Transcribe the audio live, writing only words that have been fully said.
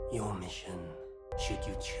Your mission, should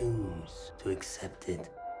you choose to accept it.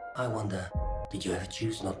 I wonder, did you ever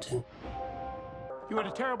choose not to? You had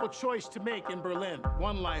a terrible choice to make in Berlin.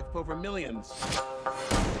 One life over millions.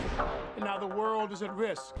 And now the world is at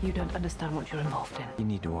risk. You don't understand what you're involved in. You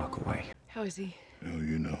need to walk away. How is he? Oh,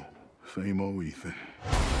 you know, same old Ethan.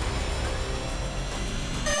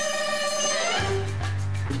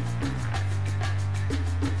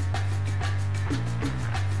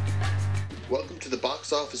 Welcome to the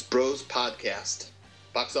Box Office Bros podcast.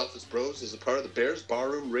 Box Office Bros is a part of the Bears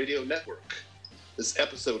Barroom Radio Network. This is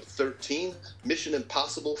episode 13, Mission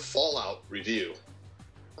Impossible Fallout Review.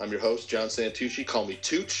 I'm your host, John Santucci. Call me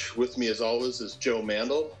Tooch. With me, as always, is Joe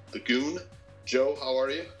Mandel, the Goon. Joe, how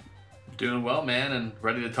are you? Doing well, man, and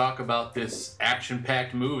ready to talk about this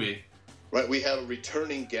action-packed movie. Right, we have a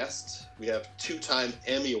returning guest. We have two-time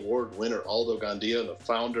Emmy Award winner Aldo Gandia, the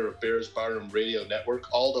founder of Bears Barroom Radio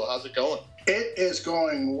Network. Aldo, how's it going? It is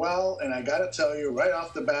going well, and I gotta tell you right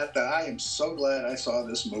off the bat that I am so glad I saw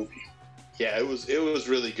this movie. Yeah, it was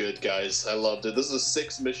really good, guys. I loved it. This is the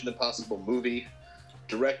sixth Mission Impossible movie,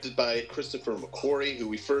 directed by Christopher McQuarrie, who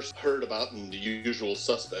we first heard about in The Usual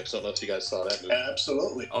Suspects. I don't know if you guys saw that movie.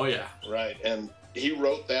 Absolutely. Oh, yeah. Right, and he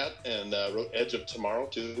wrote that and wrote Edge of Tomorrow,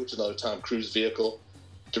 too, which is another Tom Cruise vehicle.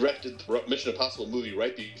 Directed the Mission Impossible movie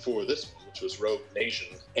right before this one, which was Rogue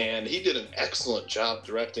Nation. And he did an excellent job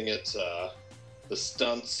directing it. The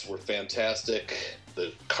stunts were fantastic.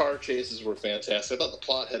 The car chases were fantastic. I thought the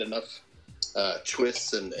plot had enough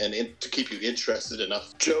twists and to keep you interested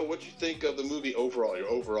enough. Joe, what did you think of the movie overall, your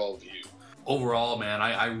overall view? Overall, man,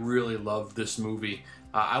 I really loved this movie.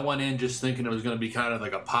 I went in just thinking it was going to be kind of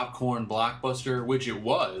like a popcorn blockbuster, which it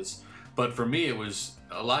was. But for me, it was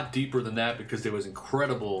a lot deeper than that because there was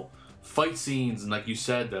incredible fight scenes. And like you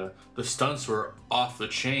said, the stunts were off the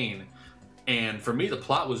chain. And for me, the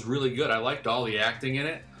plot was really good. I liked all the acting in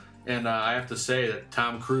it. And I have to say that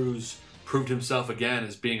Tom Cruise proved himself again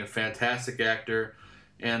as being a fantastic actor.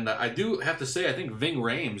 And I do have to say, I think Ving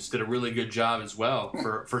Rhames did a really good job as well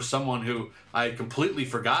for someone who I had completely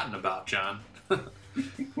forgotten about, John.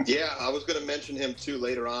 Yeah, I was going to mention him too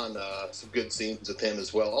later on. Some good scenes with him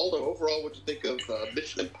as well. Aldo, overall, what did you think of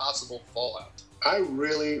Mission Impossible Fallout? I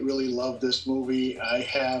really, really love this movie. I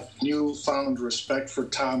have newfound respect for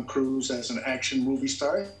Tom Cruise as an action movie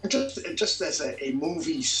star, just as a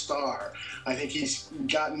movie star. I think he's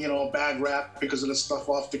gotten, a bad rap because of the stuff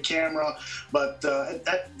off the camera, but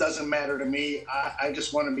that doesn't matter to me. I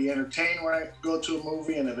just want to be entertained when I go to a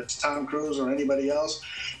movie, and if it's Tom Cruise or anybody else,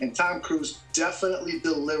 and Tom Cruise definitely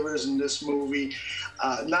delivers in this movie,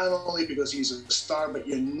 not only because he's a star, but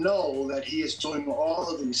you know that he is doing all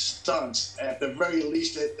of these stunts. At the very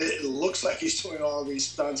least, it looks like he's doing all of these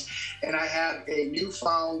stunts, and I have a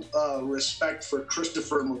newfound respect for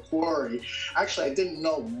Christopher McQuarrie. Actually, I didn't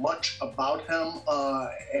know much about him,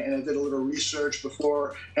 and I did a little research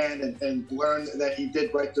beforehand and learned that he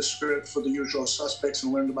did write the script for The Usual Suspects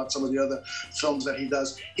and learned about some of the other films that he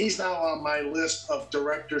does. He's now on my list of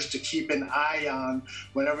directors to keep an eye on.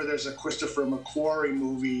 Whenever there's a Christopher McQuarrie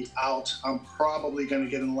movie out, I'm probably going to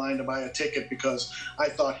get in line to buy a ticket because I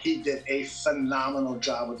thought he did a phenomenal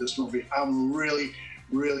job with this movie. I'm really,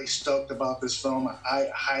 really stoked about this film. I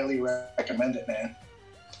highly recommend it, man.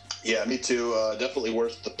 Yeah, me too. Definitely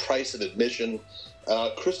worth the price of admission.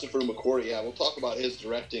 Christopher McQuarrie, yeah, we'll talk about his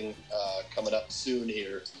directing coming up soon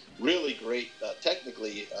here. Really great,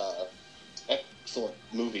 technically excellent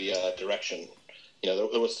movie direction. There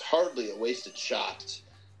was hardly a wasted shot.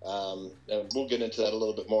 And we'll get into that a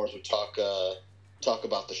little bit more as we talk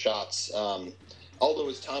about the shots. Aldo,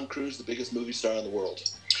 is Tom Cruise the biggest movie star in the world?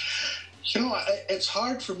 It's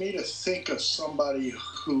hard for me to think of somebody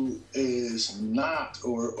who is not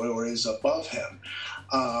or is above him.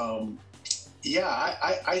 I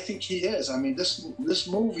think he is. I mean, this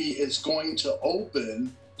movie is going to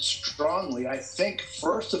open strongly, I think,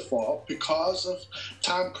 first of all, because of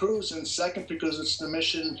Tom Cruise, and second, because it's the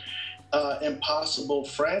Mission Impossible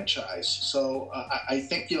franchise. So I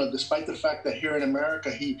think, despite the fact that here in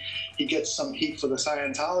America he gets some heat for the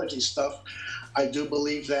Scientology stuff, I do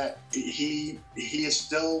believe that he is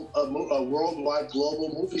still a worldwide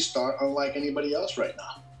global movie star, unlike anybody else right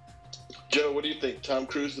now. Joe, what do you think? Tom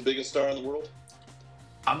Cruise the biggest star in the world?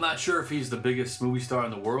 I'm not sure if he's the biggest movie star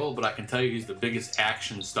in the world, but I can tell you he's the biggest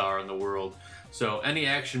action star in the world. So any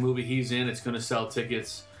action movie he's in, it's going to sell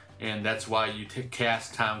tickets, and that's why you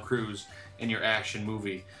cast Tom Cruise in your action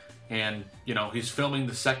movie. And, he's filming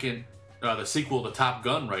the sequel to Top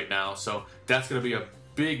Gun right now, so that's going to be a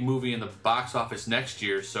big movie in the box office next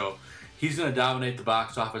year. So he's going to dominate the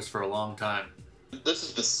box office for a long time. This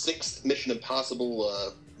is the sixth Mission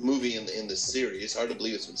Impossible movie in this series. Hard to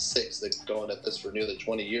believe it's been 6. They've been going at this for nearly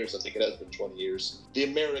 20 years. I think it has been 20 years. The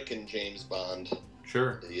American James Bond.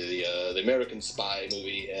 Sure. The American spy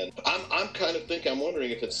movie, and I'm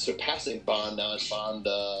wondering if it's surpassing Bond now as Bond,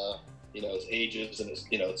 as ages and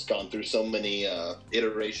it's gone through so many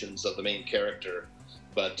iterations of the main character.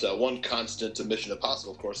 But one constant to Mission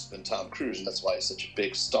Impossible, of course, has been Tom Cruise, and that's why he's such a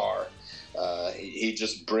big star. He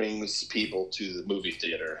just brings people to the movie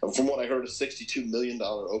theater. From what I heard, a $62 million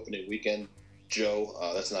opening weekend. Joe,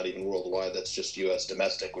 that's not even worldwide, that's just U.S.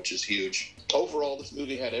 domestic, which is huge. Overall, this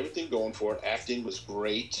movie had everything going for it. Acting was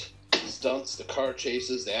great. Stunts, the car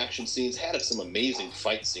chases, the action scenes, had some amazing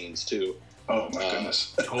fight scenes, too. Oh, my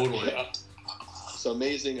goodness. Totally. So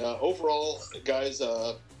amazing. Overall, guys,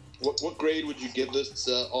 what grade would you give this,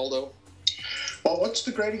 Aldo? Well, what's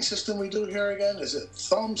the grading system we do here again? Is it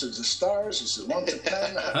thumbs? Is it stars? Is it 1 to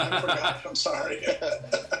 10? I forgot. I'm sorry.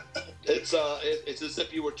 It's as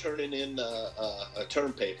if you were turning in a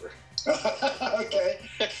term paper. Okay.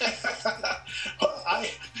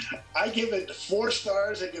 I give it 4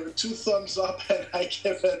 stars. I give it 2 thumbs up, and I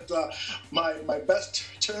give it my best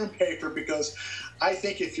term paper, because I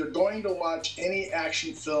think if you're going to watch any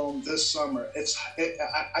action film this summer,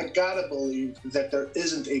 I gotta believe that there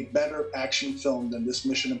isn't a better action film than this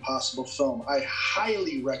Mission Impossible film. I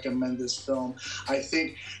highly recommend this film. I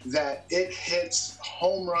think that it hits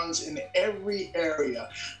home runs in every area.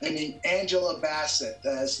 I mean, Angela Bassett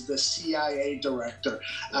as the CIA director,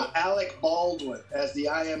 Alec Baldwin as the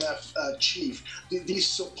IMF chief, these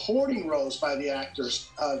supporting roles by the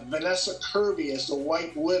actors, Vanessa Kirby as the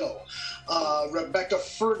White Widow, Rebecca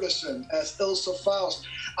Ferguson as Ilsa Faust,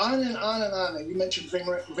 on and on and on. And you mentioned Ving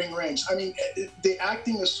Rhames. I mean, the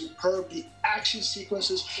acting is superb. The action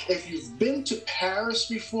sequences. If you've been to Paris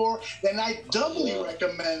before, then I doubly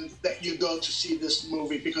recommend that you go to see this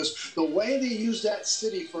movie, because the way they use that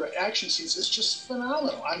city for action scenes is just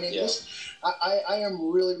phenomenal. I mean, I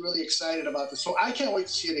am really, really excited about this. So I can't wait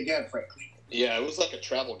to see it again, frankly. Yeah, it was like a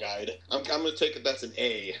travel guide. I'm going to take it that's an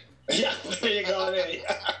A. Yeah, there you go, an A.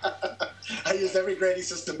 I used every grading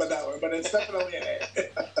system but that one, but it's definitely an A.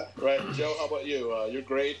 Right, Joe, how about you? Your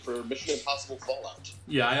grade for Mission Impossible Fallout?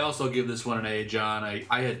 Yeah, I also give this one an A, John.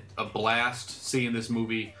 I had a blast seeing this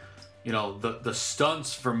movie. You know, the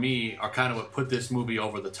stunts for me are kind of what put this movie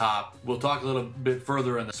over the top. We'll talk a little bit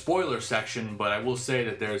further in the spoiler section, but I will say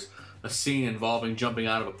that there's a scene involving jumping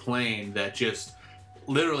out of a plane that just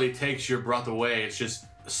literally takes your breath away. It's just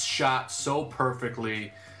shot so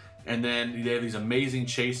perfectly. And then they have these amazing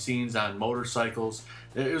chase scenes on motorcycles.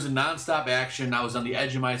 It was a nonstop action. I was on the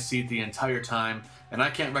edge of my seat the entire time, and I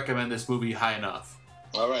can't recommend this movie high enough.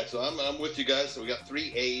 All right, so I'm with you guys. So we got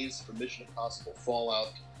 3 A's for Mission Impossible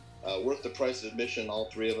Fallout. Worth the price of admission. All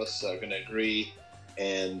 3 of us are going to agree.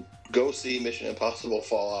 And go see Mission Impossible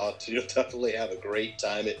Fallout. You'll definitely have a great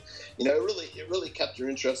time. It really kept your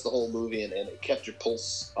interest the whole movie, and it kept your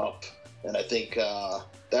pulse up. And I think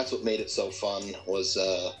that's what made it so fun, was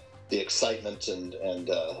the excitement and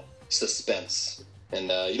suspense. And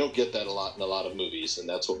you don't get that a lot in a lot of movies, and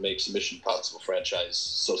that's what makes the Mission Impossible franchise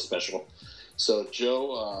so special. So,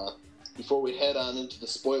 Joe, before we head on into the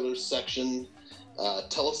spoilers section,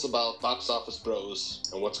 tell us about Box Office Bros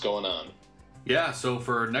and what's going on. Yeah, so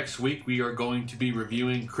for next week, we are going to be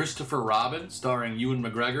reviewing Christopher Robin, starring Ewan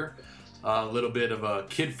McGregor. A little bit of a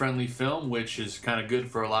kid-friendly film, which is kind of good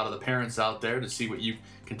for a lot of the parents out there to see what you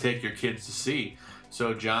can take your kids to see.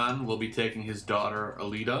 So John will be taking his daughter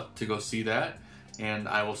Alita to go see that, and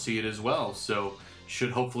I will see it as well. So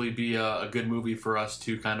should hopefully be a good movie for us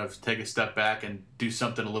to kind of take a step back and do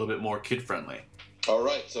something a little bit more kid-friendly. All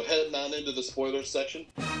right, so heading on into the spoilers section.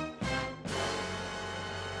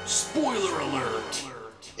 Spoiler alert!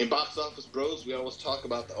 In Box Office Bros, we always talk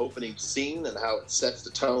about the opening scene and how it sets the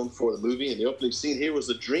tone for the movie. And the opening scene here was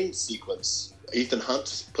a dream sequence. Ethan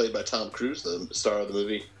Hunt, played by Tom Cruise, the star of the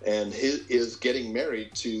movie, and he is getting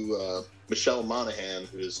married to Michelle Monaghan,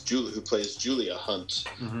 who plays Julia Hunt,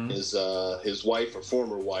 his wife or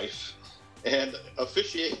former wife. And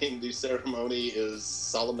officiating the ceremony is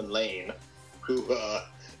Solomon Lane, who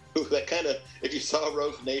that kind of, if you saw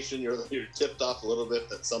Rogue Nation, you're tipped off a little bit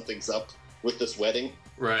that something's up with this wedding.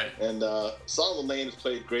 Right. And Solomon Lane is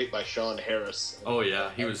played great by Sean Harris. Oh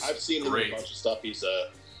yeah, I've seen him in a bunch of stuff. He's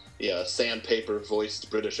a sandpaper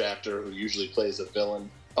voiced British actor who usually plays a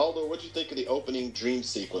villain. Aldo, what'd you think of the opening dream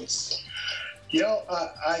sequence? You know,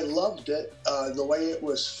 I loved it, the way it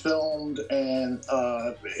was filmed, and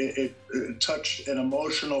it touched an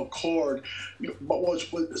emotional chord. But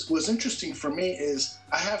what was interesting for me is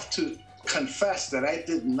I have to confess that I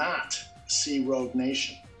did not see Rogue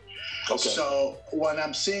Nation. Okay. So when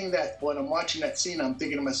I'm seeing that, when I'm watching that scene, I'm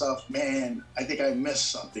thinking to myself, man, I think I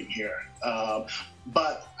missed something here.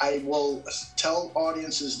 But I will tell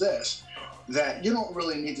audiences this, that you don't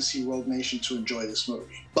really need to see Rogue Nation to enjoy this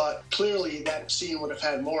movie. But clearly that scene would have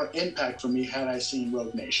had more impact for me had I seen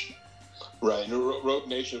Rogue Nation. Right, and Rogue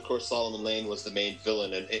Nation, of course, Solomon Lane was the main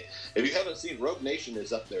villain, and if you haven't seen, Rogue Nation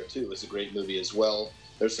is up there too. It's a great movie as well.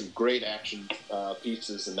 There's some great action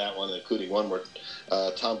pieces in that one, including one where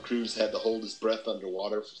Tom Cruise had to hold his breath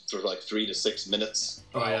underwater for like 3 to 6 minutes.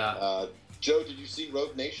 Oh yeah. Joe, did you see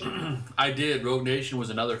Rogue Nation? I did. Rogue Nation was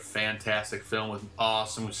another fantastic film with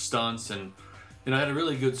awesome stunts and had a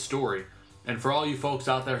really good story. And for all you folks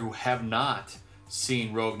out there who have not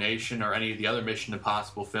seen Rogue Nation or any of the other Mission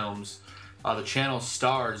Impossible films, the channel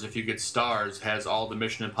Stars, if you get Stars, has all the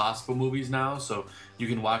Mission Impossible movies now, so you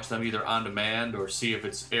can watch them either on demand or see if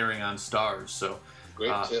it's airing on Stars. So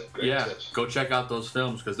Great tip. Go check out those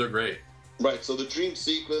films because they're great. Right, so the dream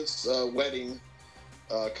sequence wedding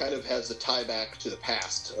kind of has a tie back to the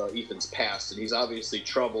past, Ethan's past, and he's obviously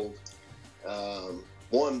troubled,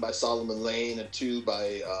 one, by Solomon Lane, and two,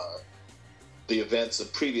 by the events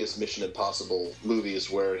of previous Mission Impossible movies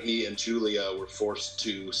where he and Julia were forced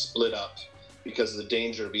to split up because of the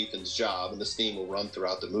danger of Ethan's job, and this theme will run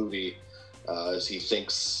throughout the movie as he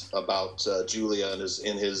thinks about Julia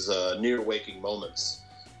in his near waking moments.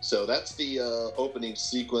 So that's the opening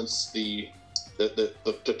sequence. The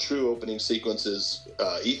true opening sequence is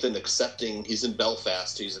Ethan accepting. He's in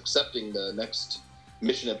Belfast. He's accepting the next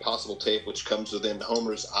Mission Impossible tape, which comes within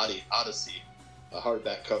Homer's Odyssey, a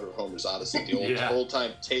hardback cover of Homer's Odyssey, the old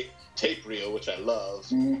time tape reel, which I love.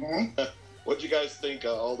 Mm-hmm. What do you guys think?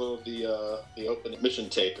 Although the opening mission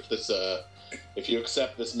tape, if you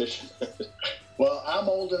accept this mission. Well, I'm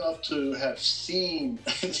old enough to have seen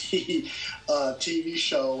the TV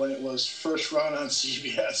show when it was first run on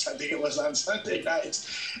CBS. I think it was on Sunday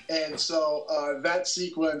nights. And so that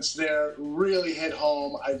sequence there really hit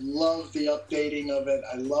home. I love the updating of it.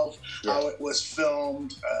 I love how it was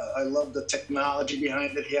filmed. I love the technology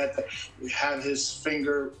behind it. He had to have his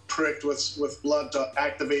finger pricked with blood to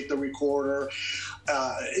activate the recorder.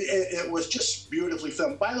 It was just beautifully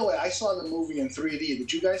filmed. By the way, I saw the movie in 3D.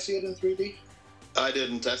 Did you guys see it in 3D? I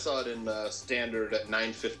didn't. I saw it in standard at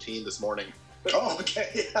 9:15 this morning. Oh,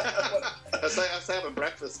 okay. I was having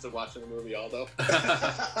breakfast to watching the movie, although.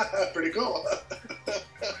 Pretty cool.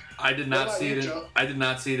 I did not see it. I did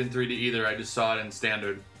not see it in 3D either. I just saw it in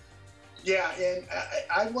standard. Yeah, and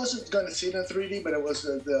I wasn't going to see it in 3D, but it was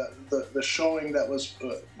the showing that was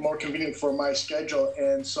more convenient for my schedule,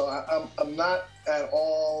 and so I'm not at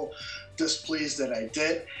all displeased that I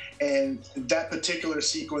did. And that particular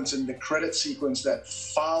sequence and the credit sequence that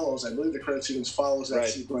follows, I believe the credit sequence follows that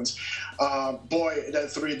sequence. Boy,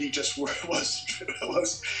 that 3D just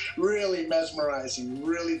was really mesmerizing.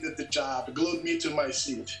 Really did the job. It glued me to my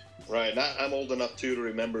seat. Right. I'm old enough too to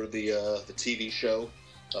remember the TV show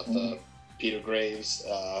of Peter Graves.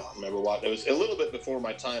 I remember watching. It was a little bit before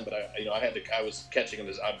my time, but I was catching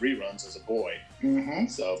them on reruns as a boy. Mm-hmm.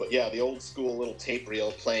 So, but yeah, the old school little tape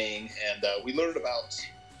reel playing, and we learned about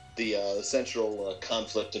the central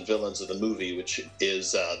conflict and villains of the movie, which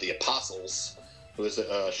is the Apostles, who is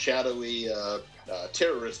a shadowy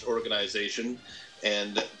terrorist organization,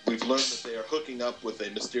 and we've learned that they are hooking up with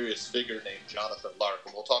a mysterious figure named Jonathan Lark,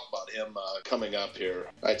 and we'll talk about him coming up here.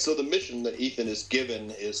 All right, so the mission that Ethan is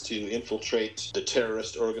given is to infiltrate the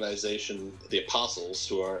terrorist organization, the Apostles,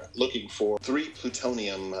 who are looking for 3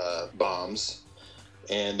 plutonium bombs,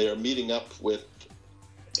 and they're meeting up with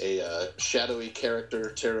a shadowy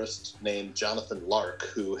character terrorist named Jonathan Lark,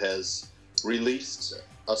 who has released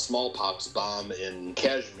a smallpox bomb in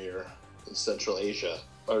Kashmir in Central Asia.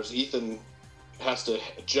 Whereas Ethan has to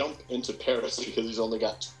jump into Paris because he's only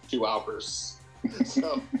got 2 hours.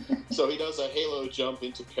 So he does a halo jump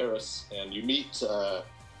into Paris, and you meet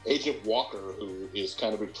Agent Walker, who is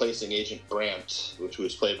kind of replacing Agent Brandt, which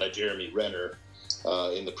was played by Jeremy Renner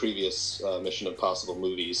in the previous Mission Impossible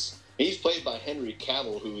movies. He's played by Henry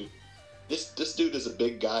Cavill, who this dude is a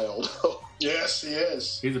big guy, although. Yes, he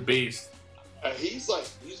is. He's a beast. He's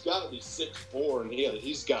got to be 6'4", and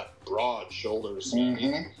he's got broad shoulders.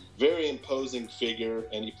 Mm-hmm. Very imposing figure,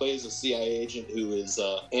 and he plays a CIA agent who is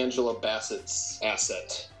Angela Bassett's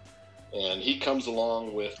asset. And he comes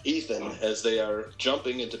along with Ethan as they are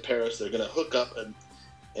jumping into Paris. They're going to hook up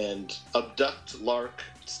and abduct Lark,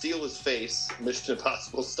 steal his face, Mission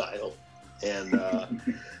Impossible style, and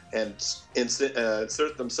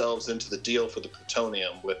insert themselves into the deal for the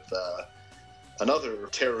plutonium with another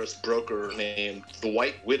terrorist broker named the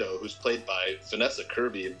White Widow, who's played by Vanessa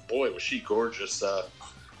Kirby. And boy, was she gorgeous.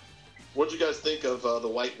 What'd you guys think of the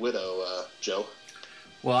White Widow, Joe?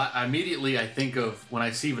 Well, I immediately think of, when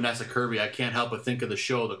I see Vanessa Kirby, I can't help but think of the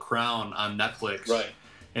show The Crown on Netflix. Right.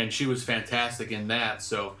 And she was fantastic in that.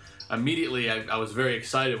 So immediately I was very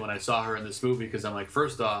excited when I saw her in this movie, because I'm like,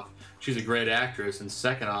 first off, she's a great actress, and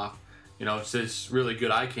second off, it's just really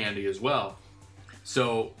good eye candy as well.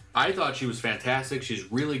 So I thought she was fantastic.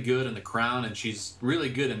 She's really good in The Crown, and she's really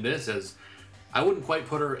good in this. As I wouldn't quite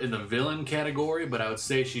put her in the villain category, but I would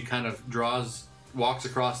say she kind of walks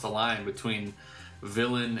across the line between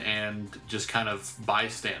villain and just kind of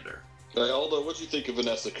bystander. Aldo, what do you think of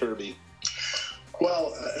Vanessa Kirby?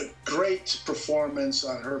 Well, great performance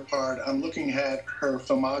on her part. I'm looking at her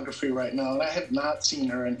filmography right now, and I have not seen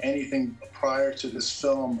her in anything prior to this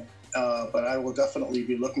film, but I will definitely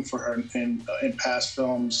be looking for her in past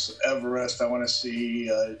films. Everest, I want to see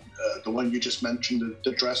the one you just mentioned,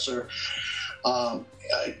 The Dresser.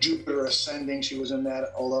 Jupiter Ascending, she was in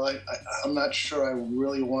that, although I'm not sure I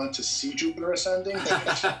really want to see Jupiter Ascending.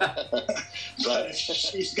 But if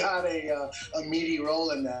she's got a meaty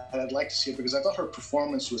role in that, I'd like to see it, because I thought her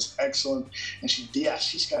performance was excellent, and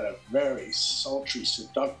she's got a very sultry,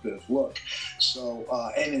 seductive look. So,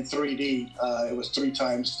 and in 3D, it was 3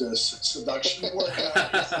 times the seduction work.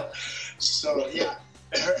 So yeah.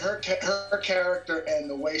 Her character and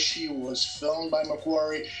the way she was filmed by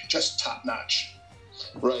McQuarrie, just top notch.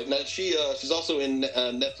 Right. Now she's also in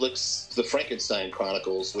Netflix The Frankenstein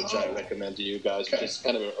Chronicles, which I recommend to you guys. Okay. Which is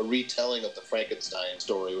kind of a retelling of the Frankenstein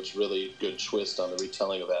story, which is really good twist on the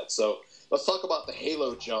retelling of that. So let's talk about the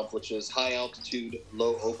Halo jump, which is high altitude,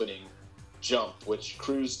 low opening jump, which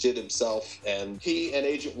Cruise did himself, and he and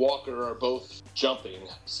Agent Walker are both jumping.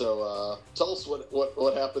 So tell us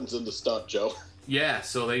what happens in the stunt, Joe. Yeah,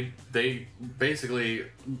 so they basically,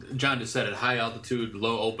 John just said it, high altitude,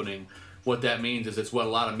 low opening. What that means is it's what a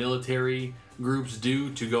lot of military groups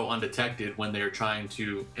do to go undetected when they're trying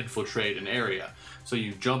to infiltrate an area. So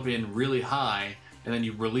you jump in really high, and then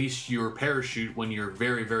you release your parachute when you're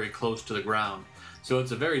very, very close to the ground. So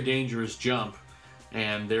it's a very dangerous jump,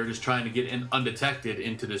 and they're just trying to get in undetected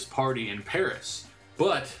into this party in Paris.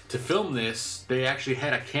 But to film this, they actually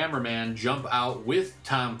had a cameraman jump out with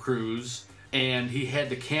Tom Cruise, and he had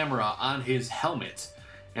the camera on his helmet.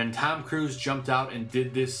 And Tom Cruise jumped out and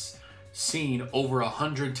did this scene over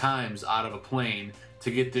 100 times out of a plane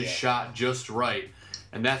to get this shot just right.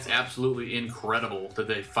 And that's absolutely incredible that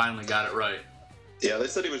they finally got it right. Yeah, they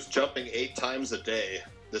said he was jumping 8 times a day.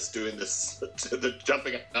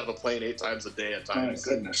 Jumping out of a plane 8 times a day at times.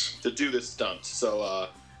 Oh, my goodness. To do this stunt. So,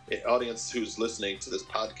 audience who's listening to this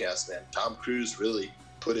podcast, man, Tom Cruise really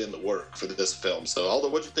put in the work for this film. So, Aldo,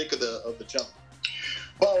 what'd you think of the jump?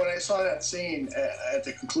 Well, when I saw that scene, at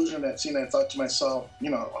the conclusion of that scene, I thought to myself,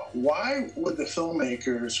 why would the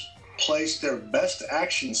filmmakers place their best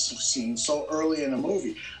action scene so early in a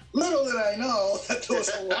movie? Little did I know that there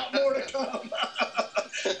was a lot more to come.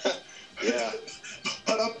 Yeah.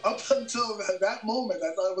 But up until that moment,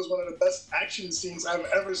 I thought it was one of the best action scenes I've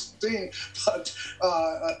ever seen. But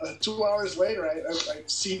 2 hours later, I've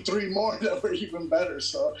seen 3 more that were even better.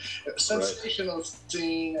 So, sensational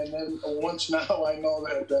scene. And then once now I know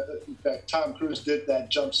that Tom Cruise did that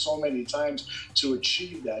jump so many times to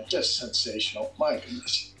achieve that. Just sensational. My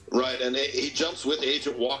goodness. Right, and he jumps with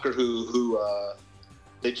Agent Walker, who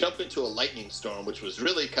they jump into a lightning storm, which was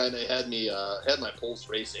really kind of had my pulse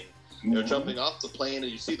racing. They're jumping off the plane,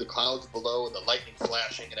 and you see the clouds below and the lightning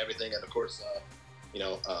flashing and everything. And of course,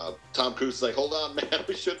 Tom Cruise is like, "Hold on, man,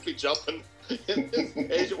 we shouldn't be jumping." And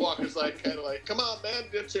Agent Walker's kind of like, "Come on, man,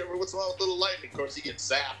 what's wrong with little lightning?" Of course, he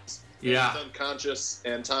gets zapped. Yeah. He's unconscious,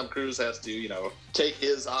 and Tom Cruise has to, take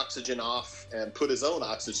his oxygen off and put his own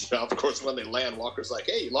oxygen off. Of course, when they land, Walker's like,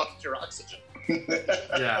 "Hey, you lost your oxygen."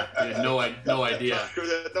 Yeah, he had no idea. Tom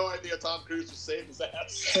Cruise had no idea Tom Cruise just saved his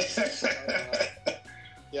ass.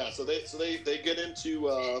 Yeah, so they get into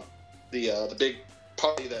the big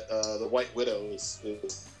party that the White Widow is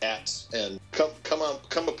at, and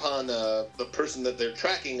come upon the person that they're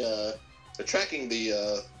tracking. They're tracking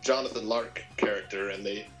the Jonathan Lark character, and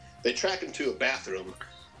they track him to a bathroom.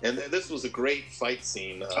 And this was a great fight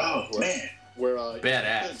scene. Where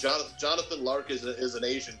badass. Jonathan Lark is an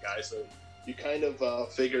Asian guy, so you kind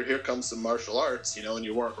of figure here comes some martial arts, and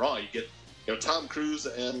you weren't wrong. You get Tom Cruise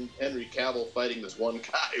and Henry Cavill fighting this one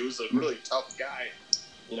guy who's a really tough guy,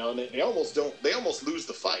 and they almost lose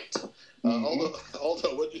the fight.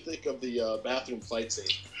 Although, what do you think of the bathroom fight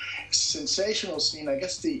scene? Sensational scene. I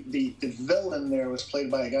guess the villain there was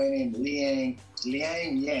played by a guy named Liang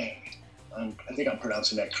Yang. I think I'm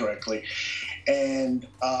pronouncing that correctly. And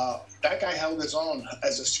that guy held his own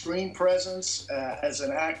as a screen presence, as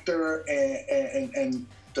an actor, and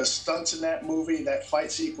the stunts in that movie, that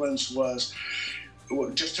fight sequence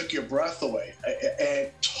just took your breath away.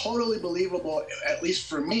 And totally believable, at least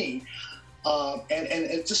for me.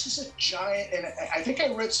 This is a giant, and I think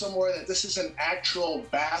I read somewhere that this is an actual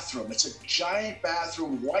bathroom. It's a giant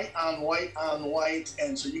bathroom, white on white on white,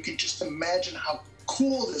 and so you can just imagine how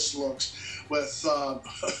cool this looks with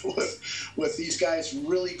these guys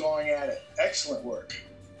really going at it. Excellent work.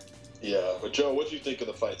 Yeah, but Joe, what do you think of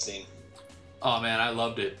the fight scene? Oh man, I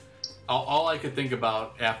loved it. All I could think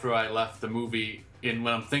about after I left the movie, when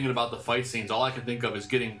I'm thinking about the fight scenes, all I could think of is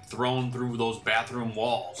getting thrown through those bathroom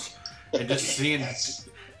walls and just seeing,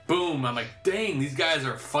 boom. I'm like, dang, these guys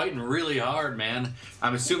are fighting really hard, man.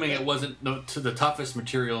 I'm assuming it wasn't the toughest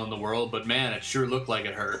material in the world, but man, it sure looked like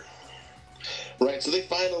it hurt. Right, so they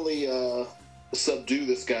finally subdue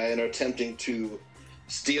this guy and are attempting to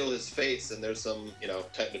steal his face, and there's some,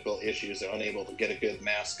 technical issues. They're unable to get a good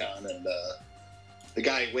mask on, and the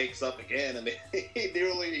guy wakes up again, and he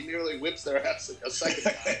nearly whips their ass a second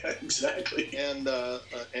time. Exactly. And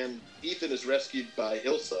Ethan is rescued by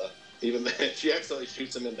Ilsa, even though she accidentally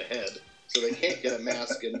shoots him in the head, so they can't get a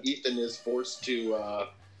mask, and Ethan is forced to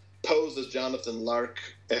pose as Jonathan Lark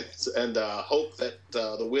and hope that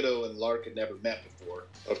the Widow and Lark had never met before.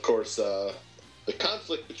 Of course, the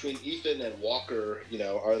conflict between Ethan and Walker,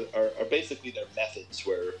 are basically their methods,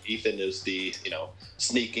 where Ethan is the,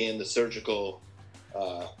 sneak in, the surgical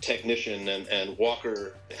technician, and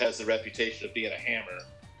Walker has the reputation of being a hammer,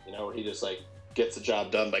 where he just gets the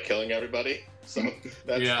job done by killing everybody. So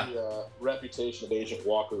that's the reputation of Agent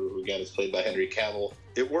Walker, who again is played by Henry Cavill.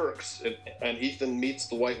 It works, and Ethan meets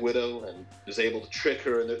the White Widow and is able to trick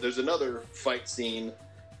her. And there's another fight scene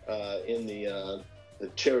in the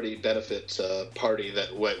charity benefit party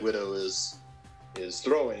that White Widow is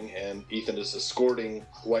throwing, and Ethan is escorting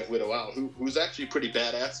White Widow out, who's actually pretty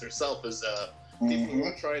badass herself, as people who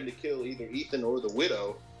are trying to kill either Ethan or the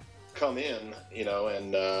Widow come in,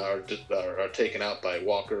 and are taken out by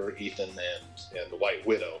Walker, Ethan, and the White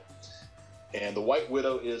Widow. And the White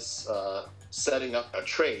Widow is setting up a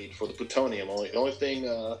trade for the plutonium. The only thing,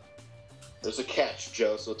 there's a catch,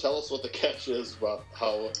 Joe. So tell us what the catch is about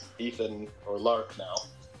how Ethan, or Lark now,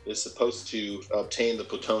 is supposed to obtain the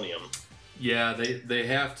plutonium. Yeah, they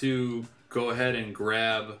have to go ahead and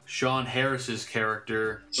grab Sean Harris's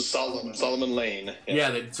character. Solomon Lane.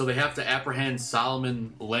 Yeah, so they have to apprehend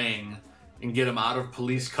Solomon Lang and get him out of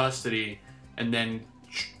police custody, and then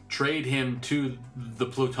trade him to the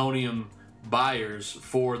plutonium buyers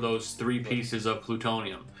for those 3 pieces of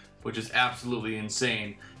plutonium, which is absolutely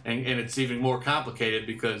insane. And it's even more complicated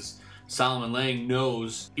because Solomon Lang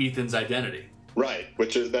knows Ethan's identity. Right,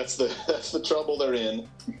 that's the trouble they're in,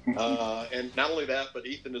 and not only that, but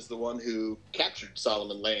Ethan is the one who captured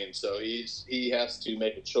Solomon Lane, so he has to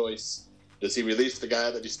make a choice. Does he release the guy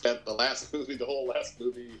that he spent the whole last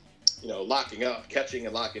movie, locking up, catching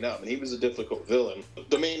and locking up? And he was a difficult villain.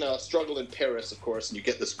 The main struggle in Paris, of course, and you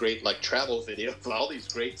get this great travel video of all these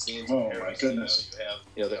great scenes in Paris. Oh my goodness!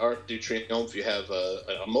 You have the Arc de Triomphe. You have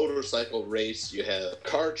a motorcycle race. You have a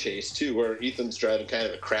car chase too, where Ethan's driving kind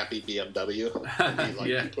of a crappy BMW.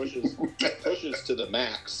 He pushes to the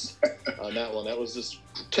max on that one. That was just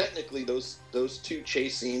technically those 2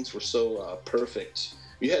 chase scenes were so perfect.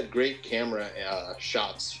 You had great camera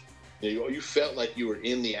shots. You felt like you were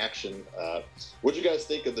in the action. What do you guys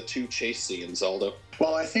think of the 2 chase scenes, Aldo?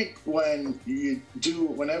 Well, I think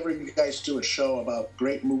whenever you guys do a show about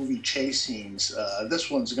great movie chase scenes, this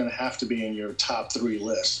one's going to have to be in your top 3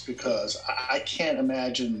 list, because I can't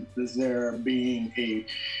imagine there being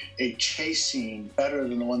a chase scene better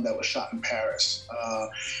than the one that was shot in Paris.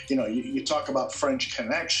 You talk about French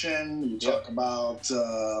Connection, you talk about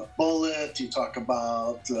Bullet, you talk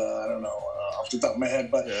about, I don't know, off the top of my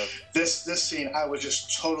head, but this scene, I was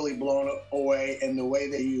just totally blown away, and the way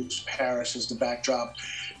they used Paris as the backdrop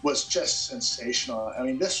was just sensational. I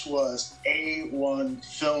mean, this was A1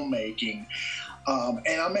 filmmaking.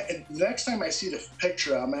 And the next time I see the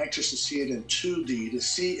picture, I'm anxious to see it in 2D to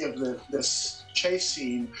see if this chase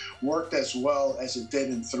scene worked as well as it did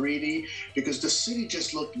in 3D, because the city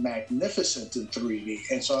just looked magnificent in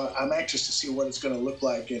 3D. And so I'm anxious to see what it's going to look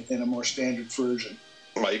like in a more standard version.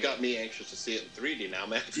 Well, you got me anxious to see it in 3D now,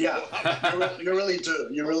 man. Yeah, you really do.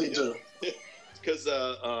 You really do. Because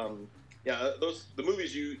the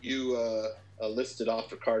movies you listed off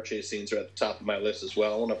for car chase scenes are at the top of my list as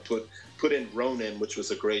well. I want to put in Ronin, which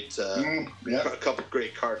was a great, a couple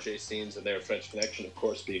great car chase scenes in there. French Connection, of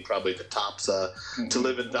course, being probably the tops. To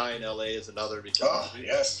Live and Die in L.A. is another.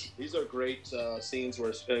 Because these are great scenes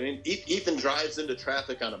where Ethan drives into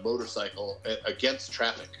traffic on a motorcycle against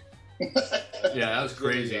traffic. Yeah, that was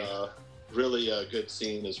crazy. really good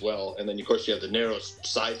scene as well. And then, of course, you have the narrow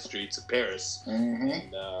side streets of Paris.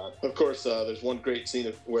 And, of course, there's one great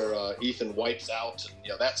scene where Ethan wipes out,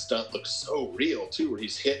 and that stunt looks so real too, where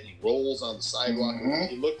he's hit and he rolls on the sidewalk.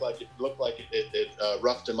 It looked like it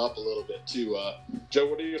roughed him up a little bit too. Joe,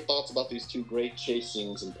 what are your thoughts about these two great chase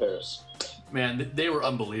scenes in Paris? Man, they were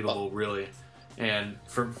unbelievable, really. And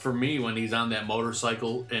for me, when he's on that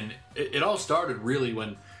motorcycle, and it all started really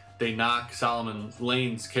when they knock Solomon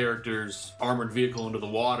Lane's character's armored vehicle into the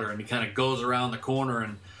water, and he kind of goes around the corner,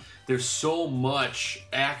 and there's so much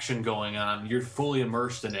action going on. You're fully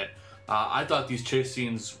immersed in it. I thought these chase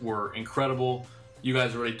scenes were incredible. You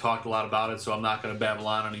guys already talked a lot about it, so I'm not going to babble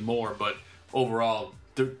on anymore. But overall,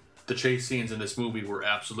 the chase scenes in this movie were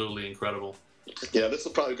absolutely incredible. Yeah, this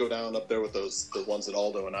will probably go down up there with the ones that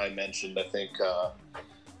Aldo and I mentioned, I think.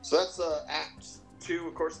 So that's Act 2,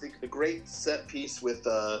 of course, the great set piece with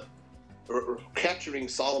capturing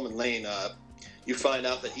Solomon Lane. You find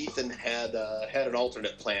out that Ethan had an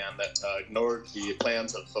alternate plan that ignored the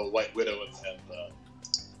plans of the White Widow and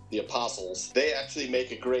the Apostles. They actually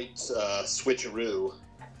make a great switcheroo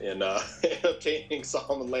in obtaining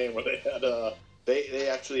Solomon Lane, where they had they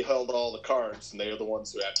actually held all the cards, and they are the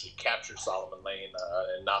ones who actually captured Solomon Lane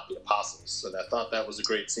and not the Apostles. And I thought that was a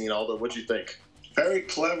great scene. Aldo, what'd you think? Very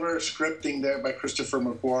clever scripting there by Christopher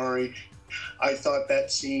McQuarrie. I thought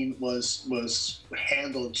that scene was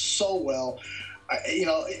handled so well.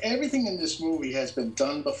 Everything in this movie has been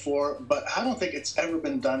done before, but I don't think it's ever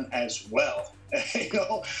been done as well.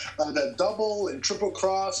 The double and triple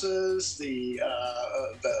crosses, the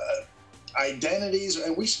identities,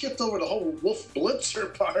 and we skipped over the whole Wolf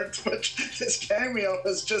Blitzer part, which his cameo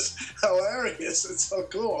was just hilarious. It's so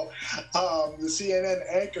cool. The CNN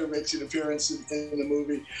anchor makes an appearance in the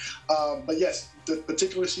movie. But yes, the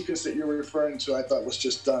particular sequence that you're referring to, I thought was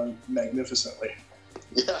just done magnificently.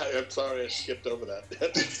 Yeah, I'm sorry I skipped over that.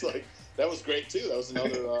 It's like, that was great too. That was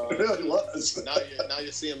another. It really was. Now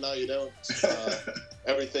you see him, now you don't.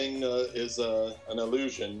 Everything is an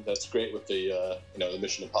illusion. That's great with the the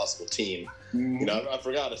Mission Impossible team. I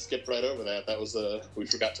forgot. I skipped right over that. That was we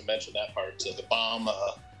forgot to mention that part. The bomb,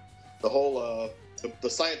 the whole the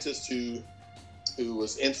scientist who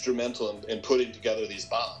was instrumental in putting together these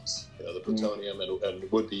bombs. The plutonium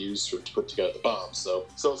and would be used to put together the bombs. So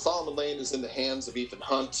Solomon Lane is in the hands of Ethan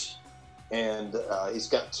Hunt. And he's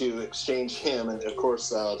got to exchange him, and of course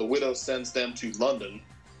the Widow sends them to London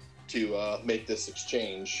to make this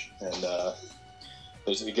exchange. And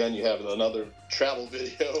again, you have another travel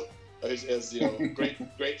video, as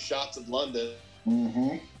great shots of London.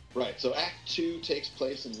 Right. So Act 2 takes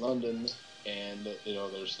place in London, and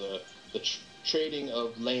there's the trading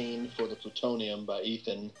of Lane for the plutonium by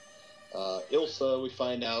Ethan. Ilsa, we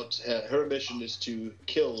find out, her mission is to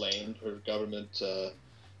kill Lane. Her government.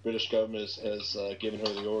 British government has given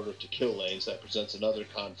her the order to kill Lane, so that presents another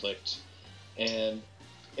conflict. And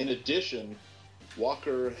in addition,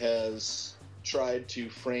 Walker has tried to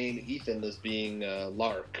frame Ethan as being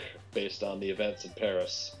Lark, based on the events in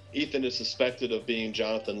Paris. Ethan is suspected of being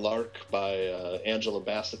Jonathan Lark by Angela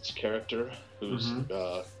Bassett's character, who's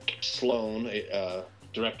Sloan,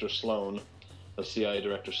 Director Sloan, CIA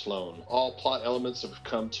Director Sloan. All plot elements have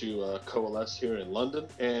come to coalesce here in London,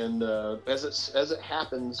 and as it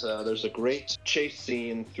happens, there's a great chase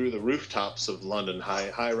scene through the rooftops of London,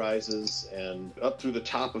 high rises, and up through the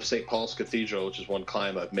top of St. Paul's Cathedral, which is one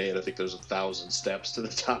climb I've made. I think there's 1,000 steps to the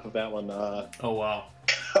top of that one. Oh wow!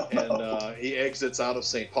 And he exits out of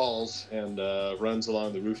St. Paul's and runs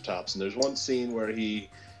along the rooftops. And there's one scene where he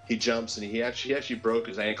jumps, and he actually broke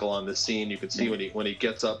his ankle on this scene. You can see when he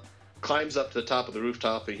gets up. Climbs up to the top of the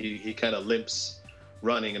rooftop, and he kind of limps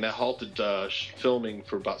running, and that halted filming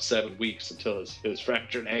for about 7 weeks until his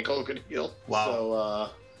fractured ankle could heal. Wow. So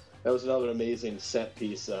that was another amazing set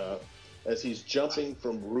piece as he's jumping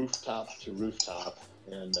from rooftop to rooftop.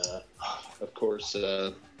 And of course,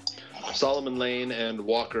 Solomon Lane and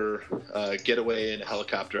Walker get away in a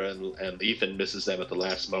helicopter, and Ethan misses them at the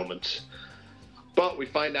last moment. But we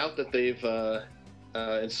find out that they've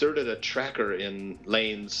inserted a tracker in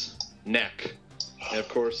Lane's neck, and of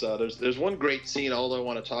course there's one great scene although I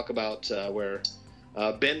want to talk about where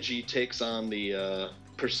Benji takes on the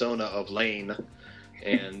persona of Lane,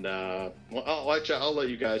 and I'll let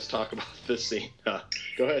you guys talk about this scene.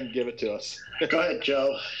 Go ahead and give it to us. Go ahead,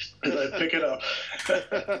 Joe. Pick it up.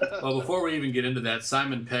 Well, before we even get into that,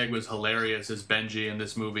 Simon Pegg was hilarious as Benji in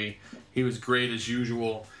this movie. He was great as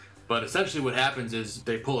usual, but essentially what happens is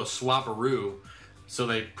they pull a swaparoo. So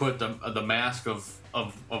they put the mask of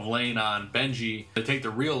Lane on Benji. They take the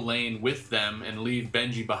real Lane with them and leave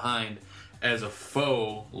Benji behind as a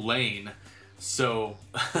faux Lane. So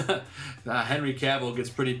Henry Cavill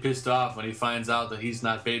gets pretty pissed off when he finds out that he's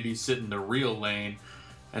not babysitting the real Lane,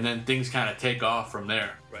 and then things kind of take off from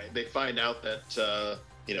there. Right. They find out that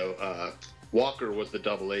Walker was the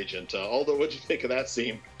double agent. Aldo, what'd you think of that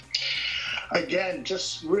scene? Again,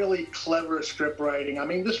 just really clever script writing. I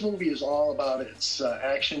mean, this movie is all about its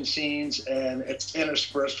action scenes, and it's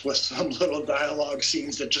interspersed with some little dialogue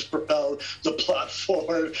scenes that just propel the plot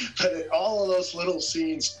forward. But all of those little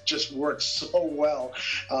scenes just work so well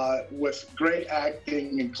with great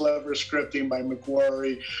acting and clever scripting by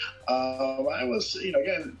McQuarrie. I was,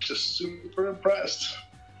 again, just super impressed.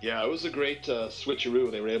 Yeah, it was a great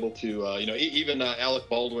switcheroo. They were able to, even Alec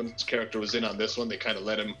Baldwin's character was in on this one. They kind of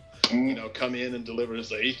let him, come in and deliver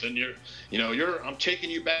his Ethan. I'm taking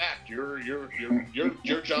you back. You're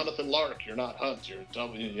Jonathan Lark. You're not Hunt.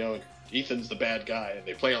 Ethan's the bad guy, and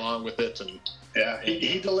they play along with it. And yeah,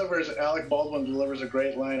 he delivers. Alec Baldwin delivers a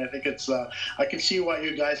great line. I think it's. I can see why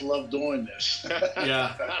you guys love doing this.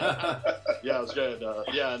 Yeah. Yeah, it was good.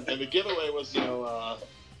 And the giveaway was,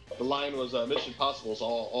 the line was Mission Impossible is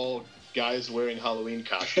all guys wearing Halloween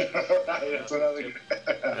costumes. That's another.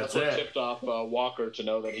 That's what tipped off Walker to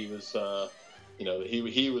know that he was,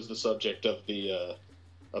 he was the subject of the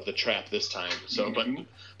trap this time. So,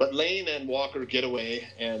 but Lane and Walker get away,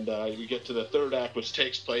 and we get to the third act, which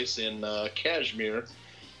takes place in Kashmir,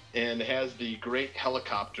 and has the great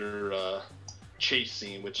helicopter chase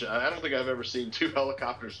scene, which I don't think I've ever seen two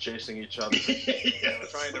helicopters chasing each other,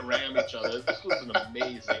 trying to ram each other. This was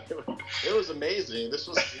amazing. It was amazing. This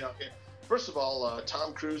was, first of all,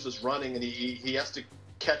 Tom Cruise is running, and he has to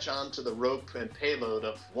catch on to the rope and payload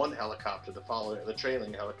of one helicopter, the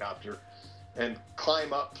trailing helicopter, and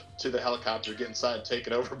climb up to the helicopter, get inside, and take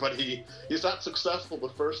it over. But he's not successful the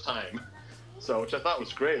first time. So, which I thought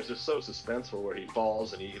was great. It was just so suspenseful, where he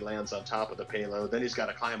falls and he lands on top of the payload. Then he's got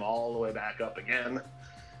to climb all the way back up again.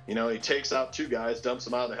 He takes out two guys, dumps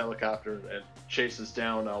them out of the helicopter, and chases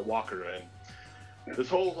down Walker. And this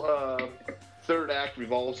whole third act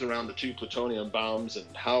revolves around the two plutonium bombs and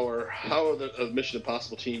how are the Mission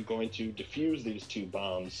Impossible team going to defuse these two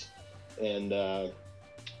bombs. And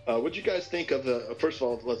what do you guys think of the? First of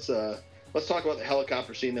all, let's talk about the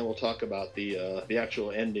helicopter scene, then we'll talk about the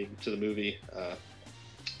actual ending to the movie.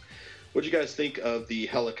 What do you guys think of the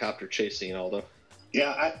helicopter chase scene, Aldo?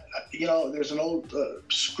 Yeah, there's an old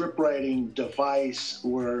script writing device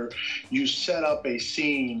where you set up a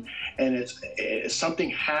scene, and something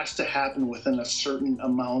has to happen within a certain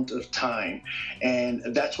amount of time,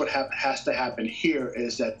 and that's what has to happen here.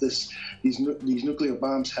 Is that these nuclear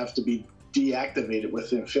bombs have to be deactivated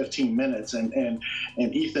within 15 minutes, and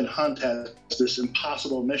Ethan Hunt has this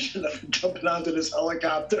impossible mission of jumping onto this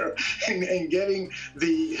helicopter and getting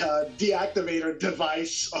the deactivator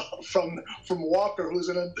device from Walker, who's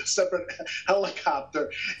in a separate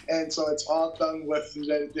helicopter. And so it's all done with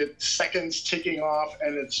the seconds ticking off,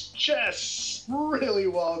 and it's just really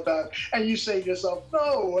well done. And you say to yourself,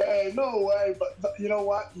 no way, but you know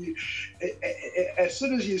what, as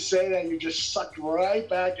soon as you say that, you just sucked right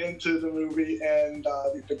back into the movie, and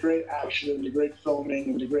the great action and the great filming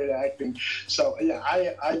and the great acting. So yeah,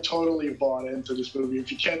 I totally bought into this movie.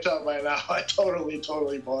 If you can't tell by now, I totally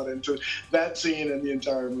bought into that scene and the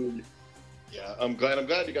entire movie. Yeah, I'm glad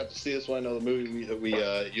you got to see this one. I know the movie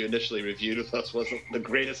that you initially reviewed with us wasn't the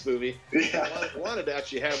greatest movie. Yeah. I wanted to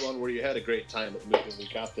actually have one where you had a great time at the movie. We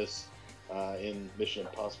got this in Mission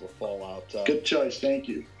Impossible Fallout. Good choice, thank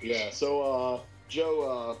you. Yeah, so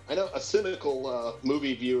Joe, I know a cynical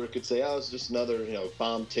movie viewer could say, "Oh, it's just another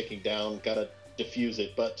bomb ticking down. Got to defuse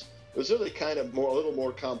it," but it was really kind of a little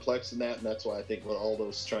more complex than that, and that's why I think what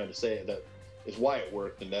Aldo's trying to say that is why it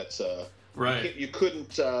worked, and that's right. You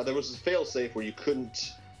couldn't. There was a fail-safe where you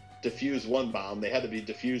couldn't defuse one bomb; they had to be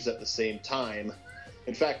defused at the same time.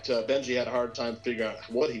 In fact, Benji had a hard time figuring out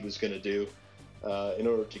what he was going to do in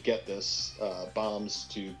order to get this bombs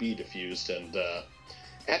to be defused, and.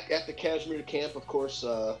 At the Kashmir camp, of course,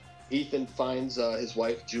 Ethan finds his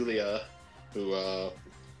wife, Julia, who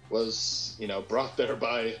was, brought there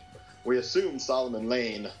by, we assume, Solomon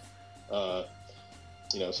Lane, so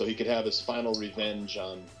he could have his final revenge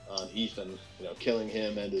on Ethan, killing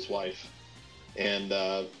him and his wife. And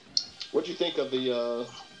what do you think of the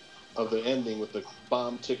ending with the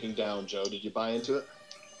bomb ticking down, Joe? Did you buy into it?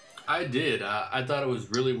 I did. I thought it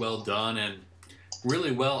was really well done and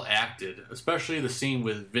really well acted, especially the scene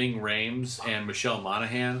with Ving Rhames and Michelle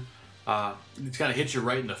Monaghan. It kind of hits you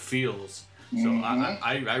right in the feels. So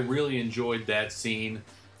I really enjoyed that scene.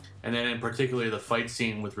 And then in particular the fight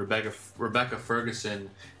scene with Rebecca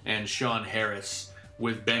Ferguson and Sean Harris,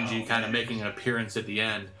 with Benji kind of making an appearance at the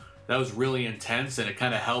end. That was really intense, and it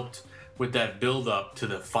kind of helped with that build up to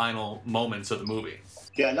the final moments of the movie.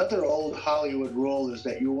 Yeah, another old Hollywood rule is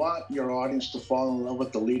that you want your audience to fall in love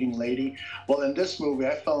with the leading lady. Well, in this movie,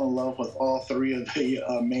 I fell in love with all three of the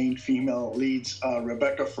main female leads,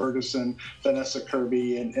 Rebecca Ferguson, Vanessa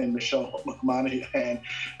Kirby, and Michelle Monaghan.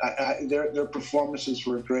 Their performances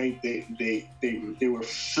were great. They were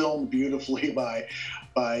filmed beautifully by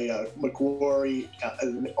McQuarrie.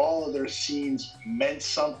 All of their scenes meant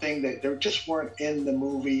something. They just weren't in the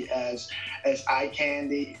movie as eye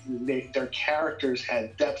candy. Their characters had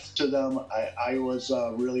depth to them. I was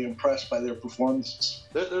really impressed by their performances.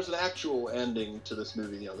 There's an actual ending to this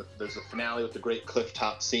movie. There's a finale with the great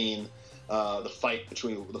clifftop scene. The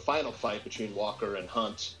final fight between Walker and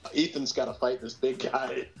Hunt. Ethan's got to fight this big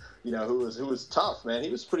guy, who was tough, man. He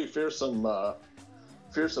was pretty fearsome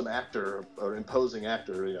actor or imposing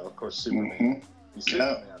actor. Of course, Superman. Mm-hmm. He's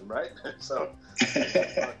Superman, right? So,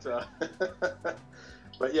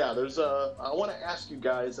 but yeah, there's I want to ask you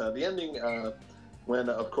guys the ending. When,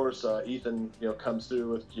 of course, Ethan, comes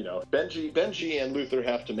through with, Benji and Luther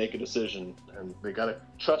have to make a decision, and they got to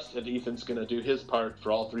trust that Ethan's going to do his part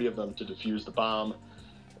for all three of them to defuse the bomb.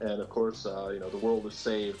 And, of course, the world is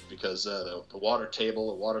saved because the water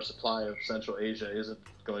table, the water supply of Central Asia isn't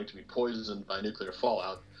going to be poisoned by nuclear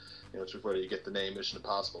fallout, which is where you get the name Mission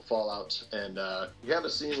Impossible Fallout. And you have a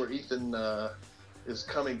scene where Ethan is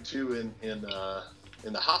coming to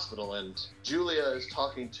in the hospital, and Julia is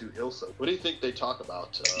talking to Ilsa. What do you think they talk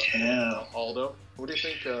about, Aldo? What do you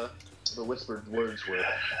think the whispered words were?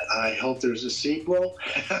 I hope there's a sequel.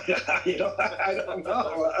 I don't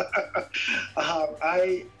know.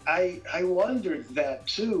 I wondered that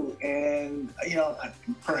too, and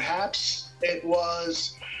perhaps it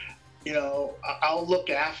was, I'll look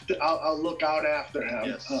out after him.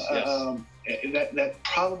 Yes. That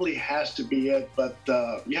probably has to be it, but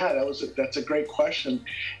that's a great question,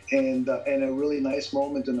 and a really nice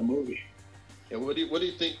moment in the movie. Yeah, what do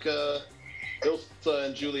you think Ilsa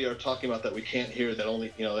and Julie are talking about that we can't hear? That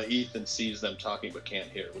only that Ethan sees them talking but can't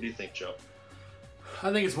hear. What do you think, Joe?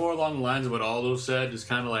 I think it's more along the lines of what Aldo said, just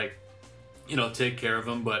kind of like, take care of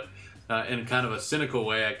him, but in kind of a cynical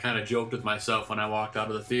way. I kind of joked with myself when I walked out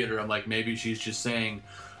of the theater. I'm like, maybe she's just saying,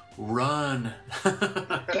 run. Right.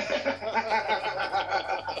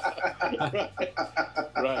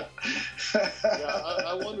 Yeah,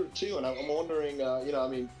 I wonder too, and I'm wondering,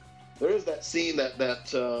 there is that scene that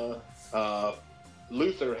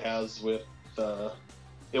Luther has with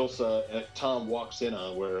Ilsa and Tom walks in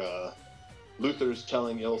on, where Luther's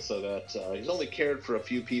telling Ilsa that he's only cared for a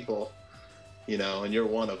few people, and you're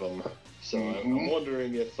one of them. So Mm-hmm. I'm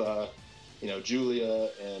wondering if Julia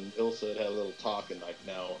and Ilsa had a little talk, and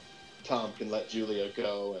now Tom can let Julia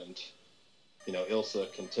go, and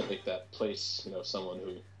Ilsa can take that place, someone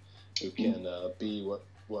who can be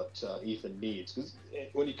what Ethan needs. Because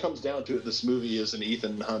when it comes down to it, this movie is an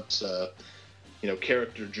Ethan Hunt,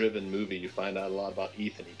 character-driven movie. You find out a lot about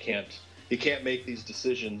Ethan. He can't make these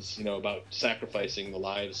decisions, about sacrificing the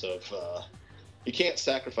lives of. He can't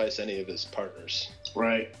sacrifice any of his partners.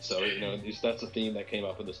 Right. So that's a theme that came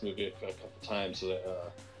up in this movie a couple times. So that,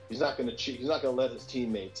 he's not going to cheat. He's not going to let his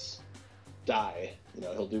teammates die.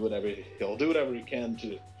 He'll do whatever he can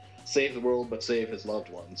to save the world, but save his loved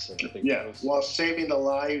ones. And I think while saving the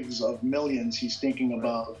lives of millions, he's thinking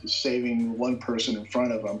about saving one person in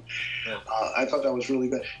front of him. Right. I thought that was really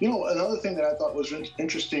good. Another thing that I thought was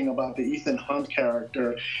interesting about the Ethan Hunt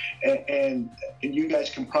character, and you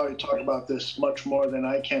guys can probably talk about this much more than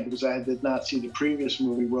I can because I did not see the previous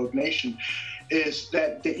movie, Rogue Nation, is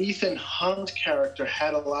that the Ethan Hunt character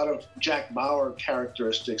had a lot of Jack Bauer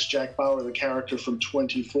characteristics. Jack Bauer, the character from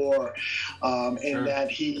 24, in that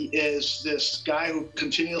he is this guy who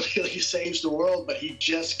continually saves the world, but he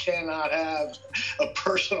just cannot have a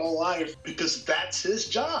personal life because that's his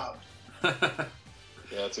job. Yeah,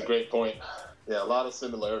 that's a great point. Yeah, a lot of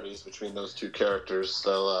similarities between those two characters.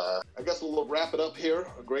 So I guess we'll wrap it up here.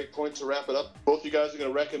 A great point to wrap it up. Both you guys are going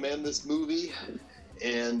to recommend this movie.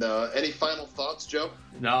 And any final thoughts, Joe?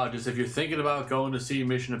 No, just if you're thinking about going to see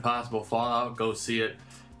Mission Impossible Fallout, go see it.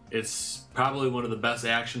 It's probably one of the best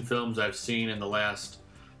action films I've seen in the last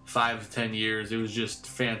 5 to 10 years. It was just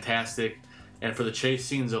fantastic. And for the chase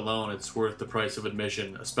scenes alone, it's worth the price of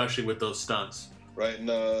admission, especially with those stunts. Right. And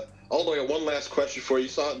Aldo, I got one last question for you. You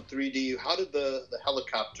saw it in 3D. How did the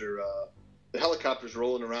helicopters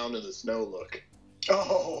rolling around in the snow look?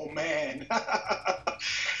 Oh, man.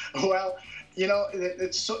 Well, You know,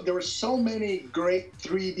 there were so many great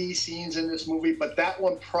 3D scenes in this movie, but that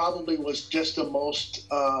one probably was just the most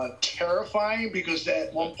terrifying because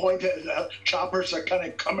at one point choppers are kind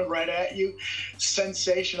of coming right at you.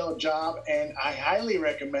 Sensational job, and I highly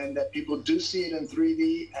recommend that people do see it in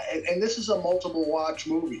 3D. And this is a multiple watch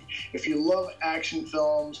movie. If you love action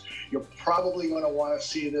films, you're probably going to want to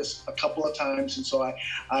see this a couple of times, and so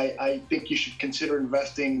I think you should consider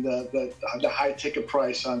investing the high ticket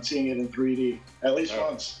price on seeing it in 3D. At least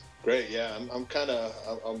once. Great, yeah.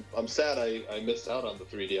 I'm sad I missed out on the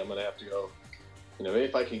 3D. I'm gonna have to go. You know, maybe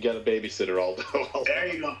if I can get a babysitter, I'll There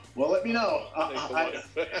you go. Well, let me know.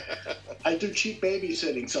 I do cheap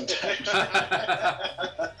babysitting sometimes.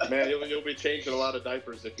 Man, you'll be changing a lot of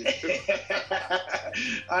diapers if you do.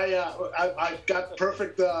 I've got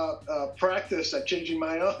perfect practice at changing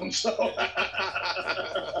my own. So.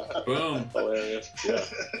 Boom. Hilarious. Yeah.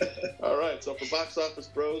 All right. So for Box Office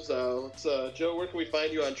Bros, let's Joe, where can we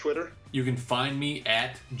find you on Twitter? You can find me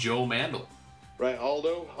at Joe Mandel. Right,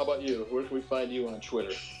 Aldo, how about you? Where can we find you on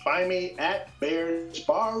Twitter? Find me at Bears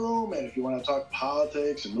Barroom, and if you want to talk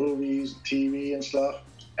politics and movies, and TV and stuff,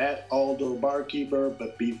 at Aldo Barkeeper.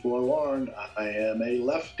 But be forewarned, I am a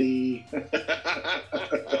lefty.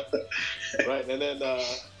 Right, and then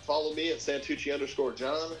follow me at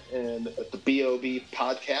Santucci_John and at the BOB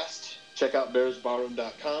podcast. Check out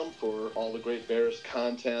BearsBarroom.com for all the great Bears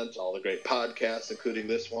content, all the great podcasts, including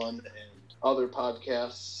this one and other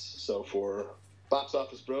podcasts. So for Box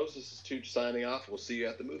Office Bros, this is Tooch signing off. We'll see you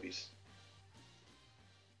at the movies.